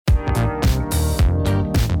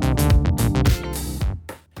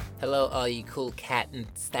Hello, all you cool cat and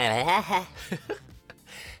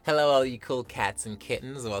Hello, all you cool cats and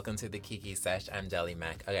kittens. Welcome to the Kiki Sesh. I'm Deli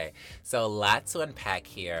Mac. Okay, so lots to unpack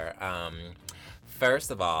here.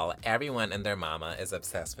 First of all, everyone and their mama is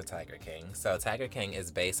obsessed with Tiger King. So Tiger King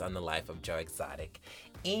is based on the life of Joe Exotic,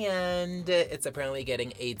 and it's apparently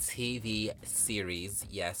getting a TV series.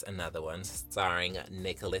 Yes, another one starring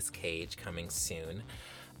Nicolas Cage coming soon.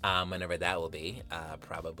 Whenever that will be,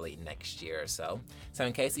 probably next year or so. So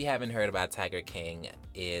in case you haven't heard about Tiger King,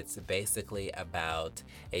 it's basically about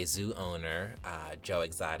a zoo owner, Joe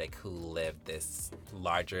Exotic, who lived this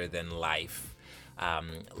larger-than-life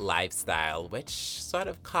lifestyle, which sort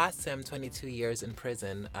of cost him 22 years in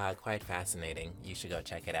prison. Quite fascinating. You should go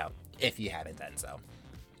check it out if you haven't done so.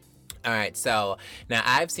 All right, so now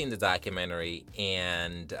I've seen the documentary,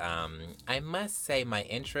 and I must say my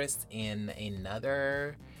interest in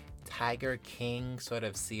another Tiger King sort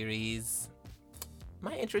of series,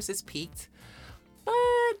 my interest is piqued,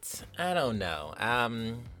 but I don't know.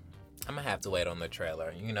 I'm gonna have to wait on the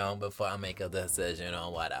trailer, before I make a decision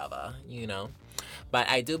on whatever, But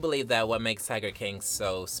I do believe that what makes Tiger King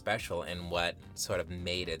so special and what sort of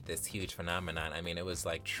made it this huge phenomenon, I mean, it was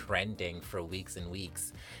like trending for weeks and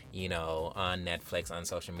weeks, on Netflix, on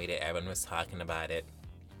social media, everyone was talking about it.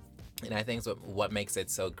 And I think what makes it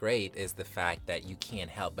so great is the fact that you can't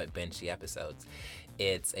help but binge the episodes.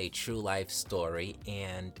 It's a true life story,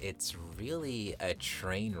 and it's really a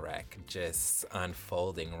train wreck just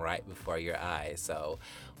unfolding right before your eyes. So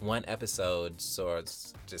one episode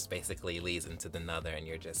just basically leads into another, and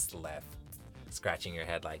you're just left scratching your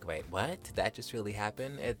head like, wait, what? Did that just really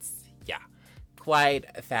happen? It's, quite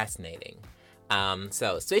fascinating.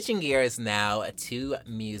 So switching gears now to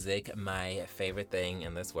music, my favorite thing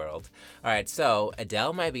in this world. All right, so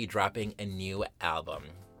Adele might be dropping a new album.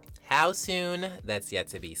 How soon? That's yet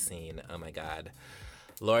to be seen. Oh my God.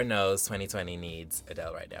 Lord knows 2020 needs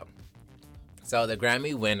Adele right now. So the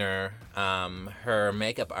Grammy winner, her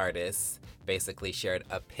makeup artist, basically shared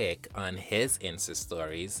a pic on his Insta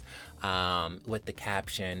stories with the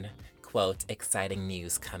caption, quote, "exciting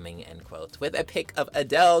news coming," end quote, with a pic of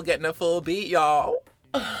Adele getting a full beat, y'all.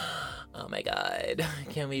 Oh my God.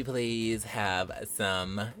 Can we please have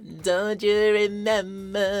some "Don't You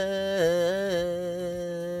Remember"?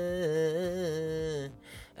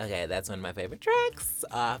 Okay, that's one of my favorite tracks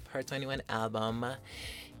off her 21 album.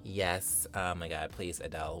 Yes, oh my God, please,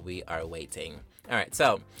 Adele, we are waiting. All right,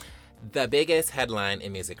 so the biggest headline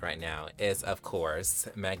in music right now is, of course,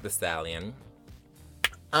 Meg Thee Stallion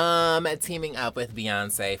teaming up with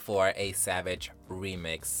Beyonce for a Savage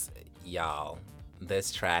remix, y'all.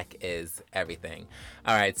 This track is everything.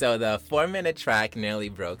 All right, so the 4-minute track nearly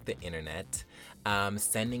broke the internet,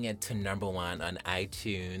 sending it to #1 on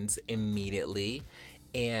iTunes immediately.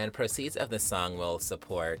 And proceeds of the song will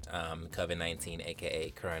support COVID-19,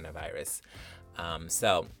 aka coronavirus.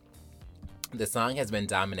 So the song has been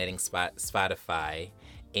dominating Spotify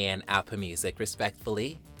and Apple Music,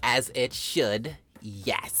 respectfully, as it should.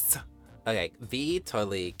 Yes. Okay, V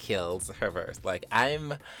totally kills her verse. Like,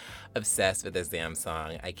 I'm obsessed with this damn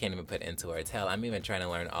song. I can't even put into words. Hell, I'm even trying to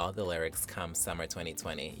learn all the lyrics come summer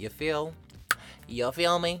 2020. You feel? You'll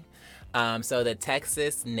feel me? So the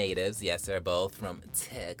Texas natives, yes, they're both from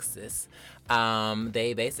Texas,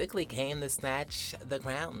 they basically came to snatch the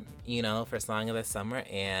crown, for Song of the Summer,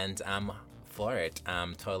 and I'm for it.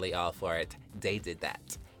 I'm totally all for it. They did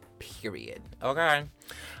that. Period. Okay.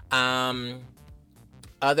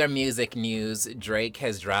 Other music news, Drake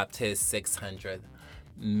has dropped his 600th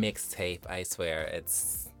mixtape. I swear,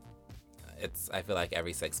 it's I feel like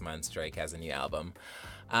every 6 months Drake has a new album.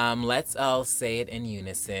 Let's all say it in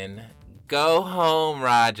unison. Go home,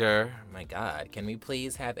 Roger. My God, can we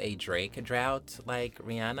please have a Drake drought like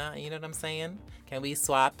Rihanna? You know what I'm saying? Can we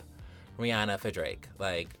swap Rihanna for Drake?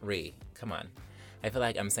 Like, come on. I feel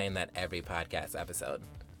like I'm saying that every podcast episode.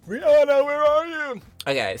 Rihanna, where are you?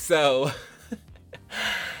 Okay, so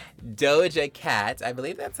Doja Cat, I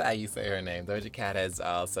believe that's how you say her name. Doja Cat has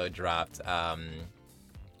also dropped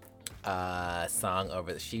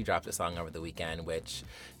she dropped a song over the weekend, which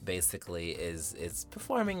basically is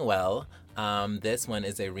performing well. This one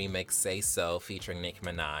is a remix, Say So, featuring Nicki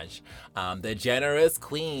Minaj, the Generous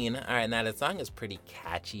Queen. All right, now the song is pretty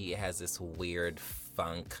catchy. It has this weird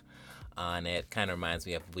funk on it. Kind of reminds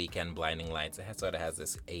me of Weekend Blinding Lights. It sort of has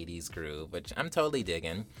this 80s groove, which I'm totally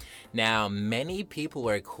digging. Now, many people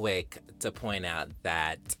were quick to point out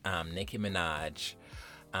that Nicki Minaj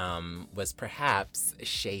was perhaps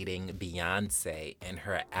shading Beyonce in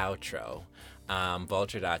her outro.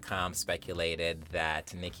 Vulture.com speculated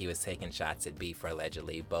that Nicki was taking shots at B for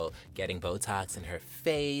allegedly getting Botox in her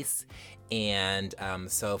face and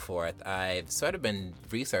so forth. I've sort of been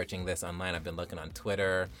researching this online. I've been looking on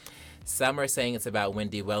Twitter. Some are saying it's about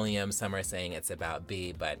Wendy Williams. Some are saying it's about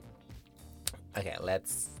B. But okay,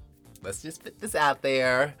 let's just put this out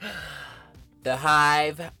there. The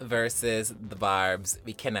Hive versus the Barbs.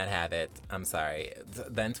 We cannot have it. I'm sorry.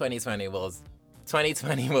 Then 2020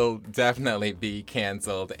 will definitely be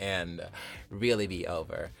canceled and really be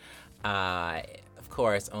over. Of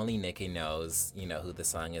course, only Nicki knows, who the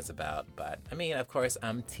song is about. But, I mean, of course,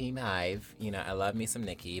 I'm Team Hive. I love me some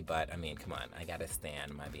Nicki. But, I mean, come on. I gotta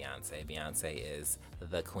stand my Beyonce. Beyonce is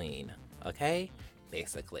the queen. Okay?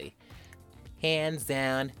 Basically. Hands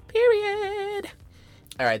down. Period.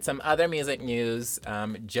 All right, some other music news.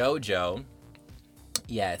 JoJo.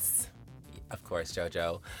 Yes. Of course,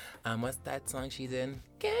 JoJo. What's that song she's in?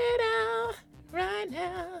 Get out right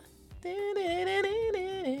now.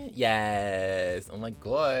 Yes. Oh my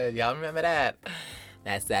God. Y'all remember that?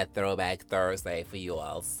 That's that Throwback Thursday for you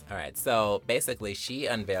all. All right. So basically, she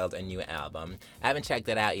unveiled a new album. I haven't checked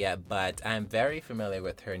it out yet, but I'm very familiar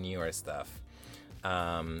with her newer stuff.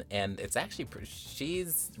 And it's actually,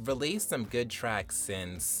 she's released some good tracks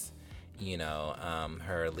since,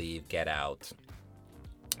 her Leave, Get Out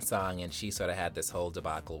song, and she sort of had this whole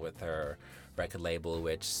debacle with her record label,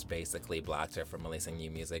 which basically blocked her from releasing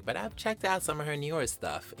new music. But I've checked out some of her newer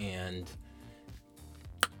stuff, and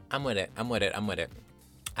I'm with it.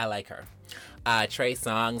 I like her. Trey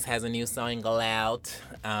Songz has a new single out.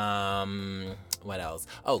 What else?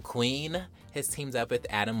 Oh, Queen has teamed up with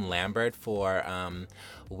Adam Lambert for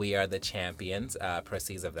We Are the Champions.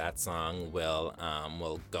 Proceeds of that song will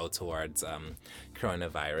go towards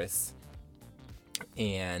coronavirus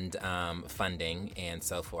and funding and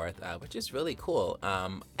so forth, which is really cool.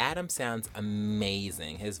 Adam sounds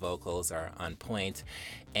amazing. His vocals are on point.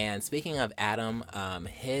 And speaking of Adam,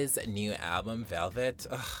 his new album, Velvet,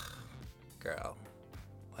 girl,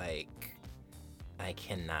 I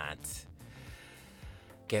cannot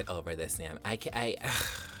get over this man.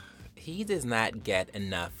 He does not get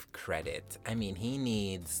enough credit. I mean, he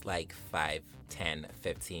needs 5, 10,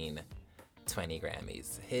 15, 20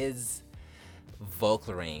 Grammys. His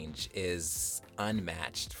vocal range is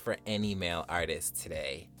unmatched for any male artist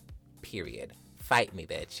today, period. Fight me,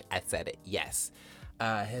 bitch. I said it. Yes.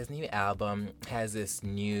 His new album has this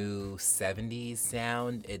new 70s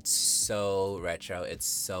sound. It's so retro. It's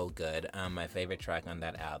so good. My favorite track on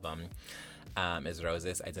that album is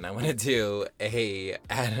Roses. I did not want to do a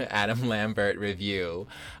Adam Lambert review.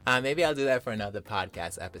 Maybe I'll do that for another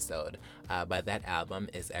podcast episode. But that album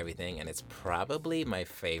is everything, and it's probably my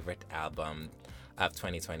favorite album of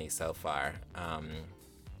 2020 so far.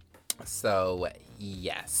 So,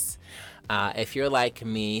 yes. If you're like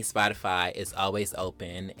me, Spotify is always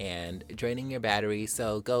open and draining your battery,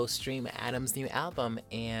 so go stream Adam's new album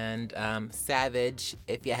and Savage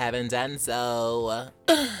if you haven't done so.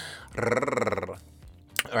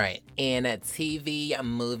 All right, in TV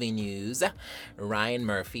movie news, Ryan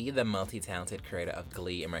Murphy, the multi-talented creator of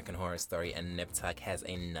Glee, American Horror Story, and Nip Tuck, has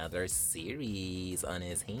another series on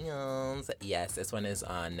his hands. Yes, this one is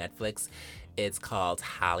on Netflix. It's called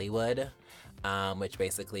Hollywood, which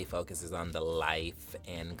basically focuses on the life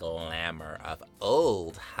and glamour of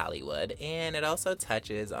old Hollywood, and it also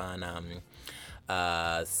touches on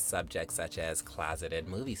subjects such as closeted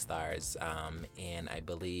movie stars, and I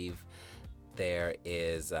believe there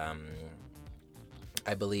is,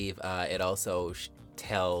 it also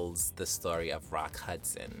tells the story of Rock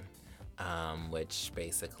Hudson, which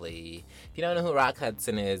basically, if you don't know who Rock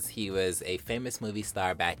Hudson is, he was a famous movie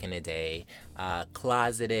star back in the day,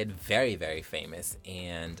 closeted, very, very famous,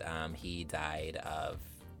 and he died of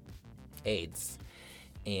AIDS.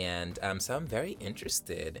 And so I'm very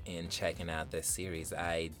interested in checking out this series.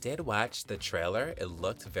 I did watch the trailer. It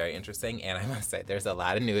looked very interesting. And I must say, there's a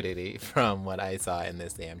lot of nudity from what I saw in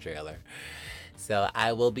this damn trailer. So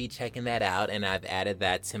I will be checking that out. And I've added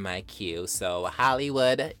that to my queue. So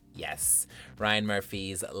Hollywood, yes. Ryan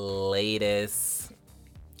Murphy's latest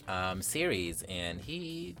series. And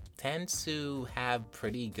he tends to have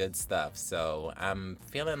pretty good stuff. So I'm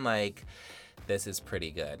feeling like this is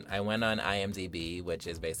pretty good. I went on IMDb, which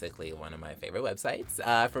is basically one of my favorite websites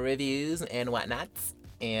for reviews and whatnot.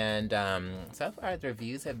 And so far, the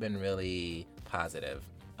reviews have been really positive.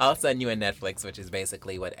 Also new on Netflix, which is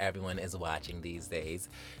basically what everyone is watching these days.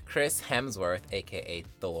 Chris Hemsworth, aka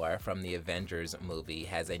Thor, from the Avengers movie,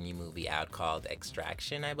 has a new movie out called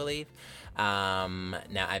Extraction, I believe.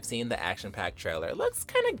 Now, I've seen the action-packed trailer. It looks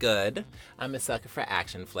kind of good. I'm a sucker for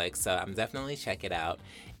action flicks, so I'm definitely check it out.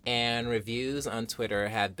 And reviews on Twitter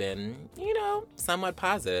have been, you know, somewhat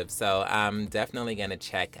positive. So I'm definitely going to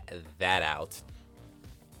check that out.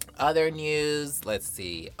 Other news, let's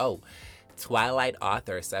see. Oh, Twilight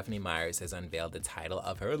author Stephanie Myers has unveiled the title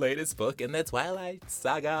of her latest book in the Twilight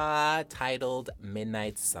saga, titled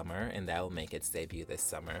Midnight Summer, and that will make its debut this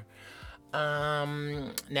summer. Now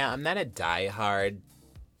I'm not a diehard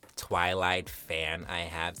Twilight fan. I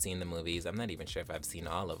have seen the movies. I'm not even sure if I've seen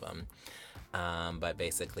all of them. But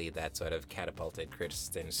basically, that sort of catapulted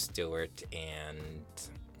Kristen Stewart and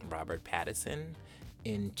Robert Pattinson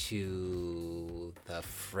into the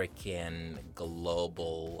freaking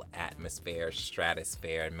global atmosphere,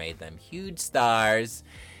 stratosphere, and made them huge stars.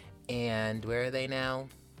 And where are they now?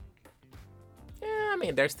 Yeah, I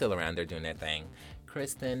mean, they're still around. They're doing their thing.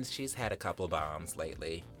 Kristen, she's had a couple bombs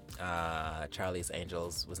lately. Charlie's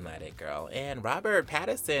Angels was not it, girl. And Robert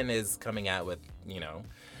Pattinson is coming out with, you know,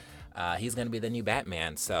 he's going to be the new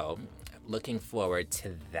Batman. So, looking forward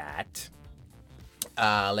to that.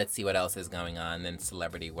 Let's see what else is going on in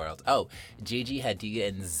celebrity world. Oh, Gigi Hadid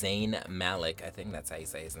and Zayn Malik. I think that's how you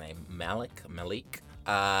say his name. Malik.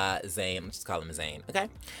 Zayn. Let's just call him Zayn. Okay.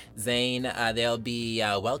 Zayn, they'll be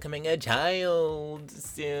welcoming a child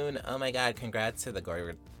soon. Oh my God. Congrats to the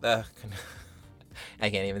gorgeous... I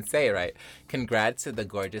can't even say it right. Congrats to the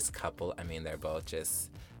gorgeous couple. I mean, they're both just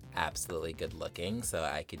absolutely good looking, so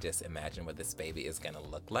I could just imagine what this baby is gonna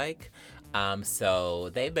look like. So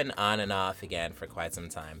they've been on and off again for quite some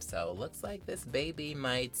time, so looks like this baby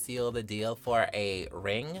might seal the deal for a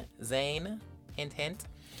ring. Zayn, hint hint.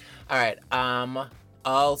 All right,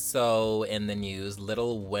 also in the news,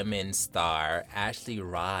 Little Women star Ashley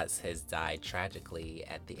Ross has died tragically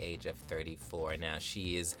at the age of 34. Now,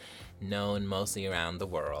 she is known mostly around the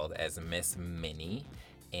world as Miss Minnie,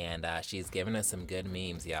 and she's given us some good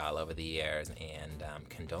memes, y'all, over the years, and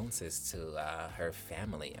condolences to her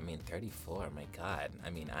family. I mean, 34, my God. I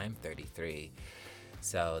mean, I'm 33,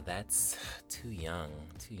 so that's too young,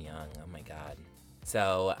 oh my God.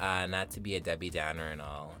 So, not to be a Debbie Downer and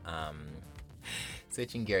all,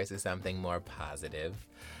 switching gears to something more positive.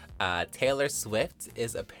 Taylor Swift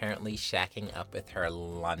is apparently shacking up with her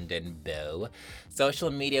London beau. Social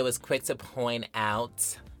media was quick to point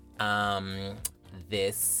out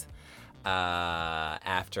this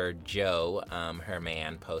after Joe, her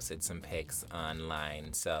man, posted some pics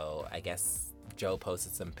online. So I guess Joe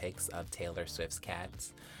posted some pics of Taylor Swift's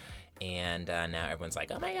cats. And now everyone's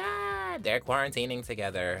like, oh my God, they're quarantining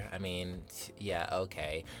together. I mean, yeah,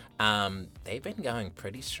 okay. They've been going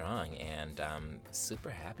pretty strong, and super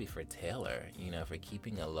happy for Taylor, you know, for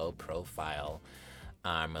keeping a low profile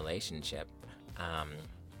relationship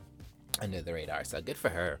under the radar. So good for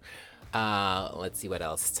her. Let's see what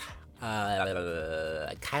else.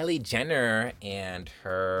 Kylie Jenner and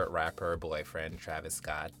her rapper boyfriend, Travis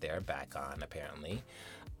Scott, they're back on, apparently.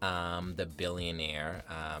 The billionaire,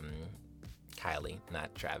 Kylie,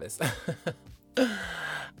 not Travis.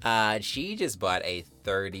 She just bought a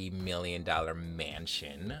 $30 million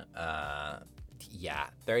mansion. Yeah,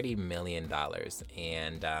 $30 million.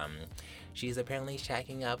 And she's apparently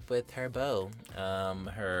shacking up with her beau,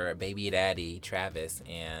 her baby daddy, Travis.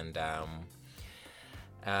 And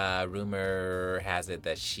rumor has it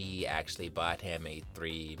that she actually bought him a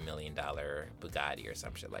 $3 million Bugatti or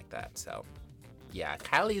some shit like that. So, yeah,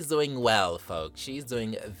 Kylie's doing well, folks. She's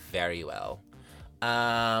doing very well.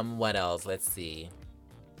 What else? Let's see.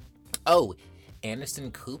 Oh,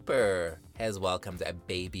 Anderson Cooper has welcomed a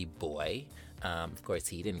baby boy. Of course,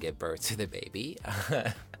 he didn't give birth to the baby.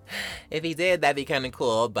 If he did, that'd be kind of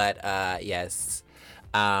cool. But yes,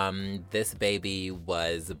 this baby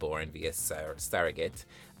was born via surrogate.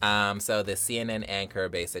 So the CNN anchor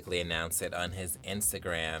basically announced it on his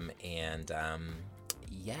Instagram, and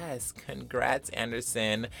yes, congrats,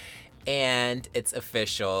 Anderson. And it's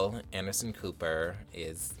official. Anderson Cooper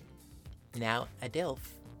is now a DILF.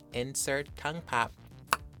 Insert tongue pop.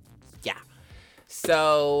 Yeah.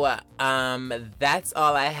 So, that's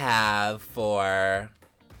all I have for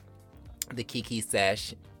the Kiki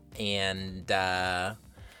Sesh. And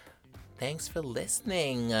thanks for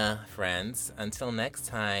listening, friends. Until next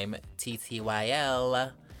time,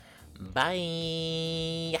 TTYL.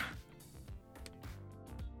 Bye.